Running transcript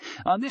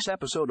On this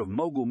episode of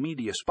Mogul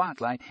Media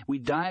Spotlight, we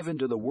dive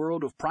into the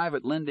world of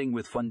private lending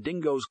with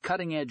Fundingo's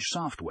cutting-edge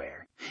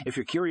software. If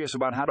you're curious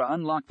about how to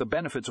unlock the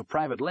benefits of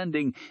private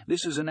lending,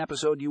 this is an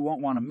episode you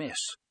won't want to miss.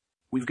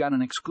 We've got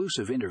an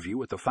exclusive interview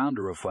with the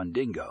founder of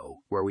Fundingo,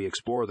 where we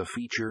explore the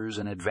features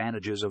and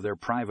advantages of their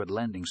private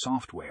lending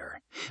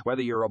software.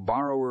 Whether you're a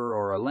borrower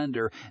or a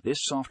lender, this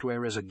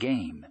software is a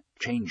game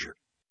changer.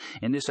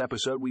 In this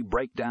episode, we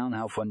break down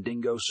how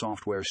Fundingo's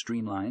software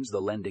streamlines the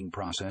lending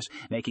process,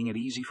 making it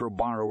easy for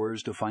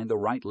borrowers to find the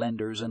right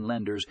lenders and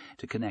lenders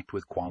to connect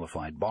with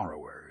qualified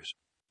borrowers.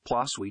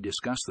 Plus, we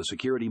discuss the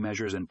security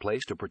measures in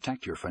place to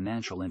protect your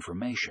financial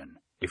information.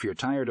 If you're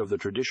tired of the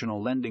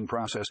traditional lending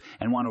process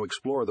and want to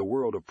explore the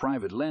world of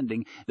private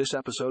lending, this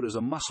episode is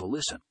a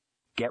must-listen.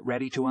 Get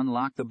ready to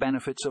unlock the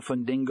benefits of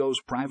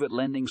Fundingo's private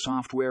lending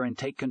software and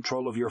take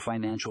control of your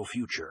financial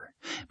future.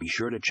 Be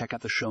sure to check out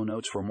the show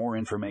notes for more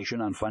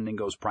information on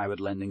Fundingo's private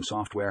lending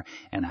software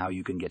and how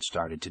you can get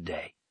started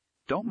today.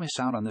 Don't miss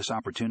out on this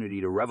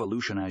opportunity to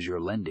revolutionize your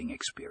lending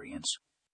experience.